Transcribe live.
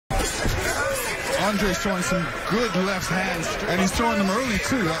Andre's throwing some good left hands, and he's throwing them early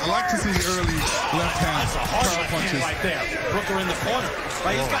too. I like to see the early left hand power punches right there. Brooker in the corner.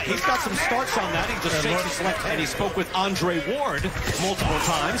 Right, he's got some starts on that. He just shakes his left hand. He spoke with Andre Ward multiple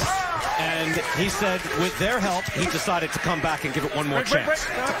times, and he said with their help, he decided to come back and give it one more chance.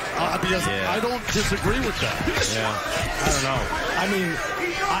 Because I don't disagree with that. Yeah, I don't know. I mean,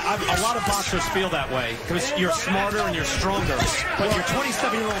 a lot of boxers feel that way because you're smarter and you're stronger, but your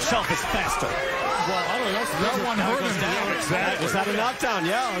 27-year-old self is faster. Well, I don't know. That one hurt him down. Exactly. Was that a knockdown?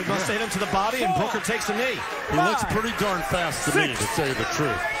 Yeah, he must hit him to the body, and Brooker takes a knee. He looks pretty darn fast to me, to say the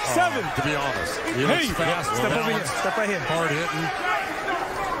truth. 7. To be honest. He looks fast. Step over here. Step right here. Hard hitting.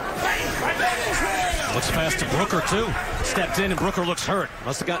 Looks fast to Brooker, too. Stepped in, and Brooker looks hurt.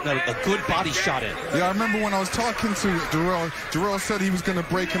 Must have gotten a good body shot in. Yeah, I remember when I was talking to Dirrell. Dirrell said he was going to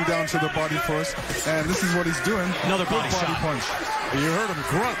break him down to the body first, and this is what he's doing. Another body shot. Punch. You heard him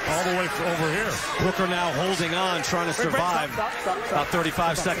grunt all the way over here. Brooker now holding on, trying to survive. About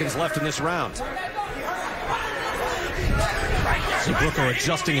 35 seconds left in this round. So Brooker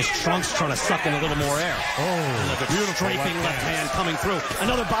adjusting his trunks, trying to suck in a little more air. Oh, look at beautiful left hand coming through.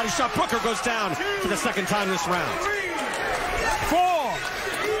 Another body shot. Brooker goes down for the second time this round. 4,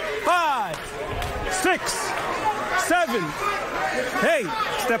 5, 6, 7. Hey,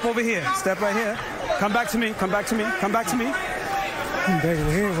 step over here. Step right here. Come back to me. Come back to me. Come back to me. I'm back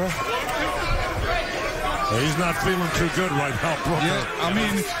over here, bro. He's not feeling too good right now, Brooker. Yeah, I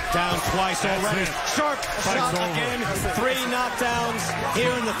mean, down twice already. Sharp shot again. 3 knockdowns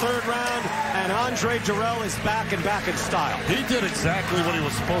here in the 3rd round, and Andre Dirrell is back and back in style. He did exactly what he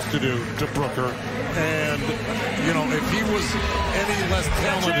was supposed to do to Brooker, and, you know, if he was any less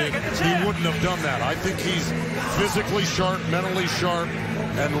talented, he wouldn't have done that. I think he's physically sharp, mentally sharp,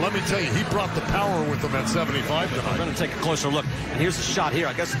 and let me tell you, he brought the power with him at 75 tonight. I'm going to take a closer look, and here's the shot here.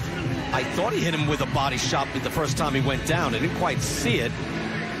 I guess I thought he hit him with a body shot the first time he went down. I didn't quite see it.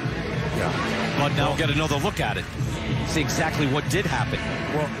 Yeah. But now we'll get another look at it. See exactly what did happen.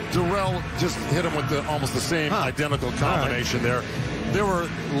 Well, Dirrell just hit him with almost the same identical combination there. There were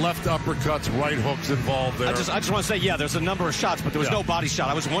left uppercuts, right hooks involved there. I just want to say, yeah, there's a number of shots, but there was no body shot.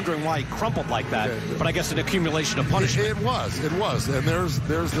 I was wondering why he crumpled like that, but I guess an accumulation of punishment. It was. And there's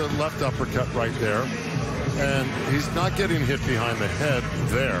the left uppercut right there. And he's not getting hit behind the head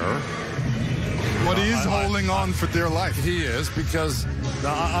there. But he is holding on for dear life. He is, because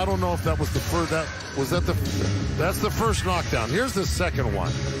now, I don't know if that was the first. That's the first knockdown. Here's the second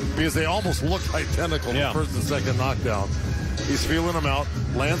one, because they almost look identical. The first and second knockdown. He's feeling him out.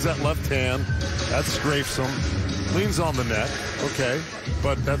 Lands that left hand. That scrapes him. Leans on the neck. Okay,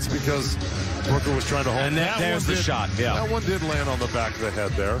 but that's because Brooker was trying to hold. And there's the shot. Yeah, that one did land on the back of the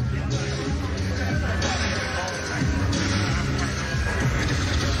head there.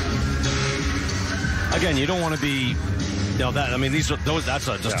 Again, you don't want to be, I mean, that's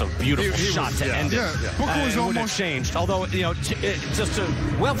just a beautiful shot to end it. Brooker was almost changed. Although, just to.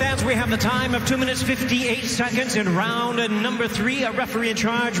 Well, fans, we have the time of 2 minutes 58 seconds in round number 3. A referee in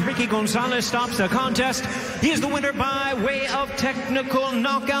charge, Ricky Gonzalez, stops the contest. He is the winner by way of technical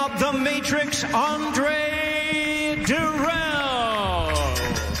knockout, the Matrix, Andre Dirrell.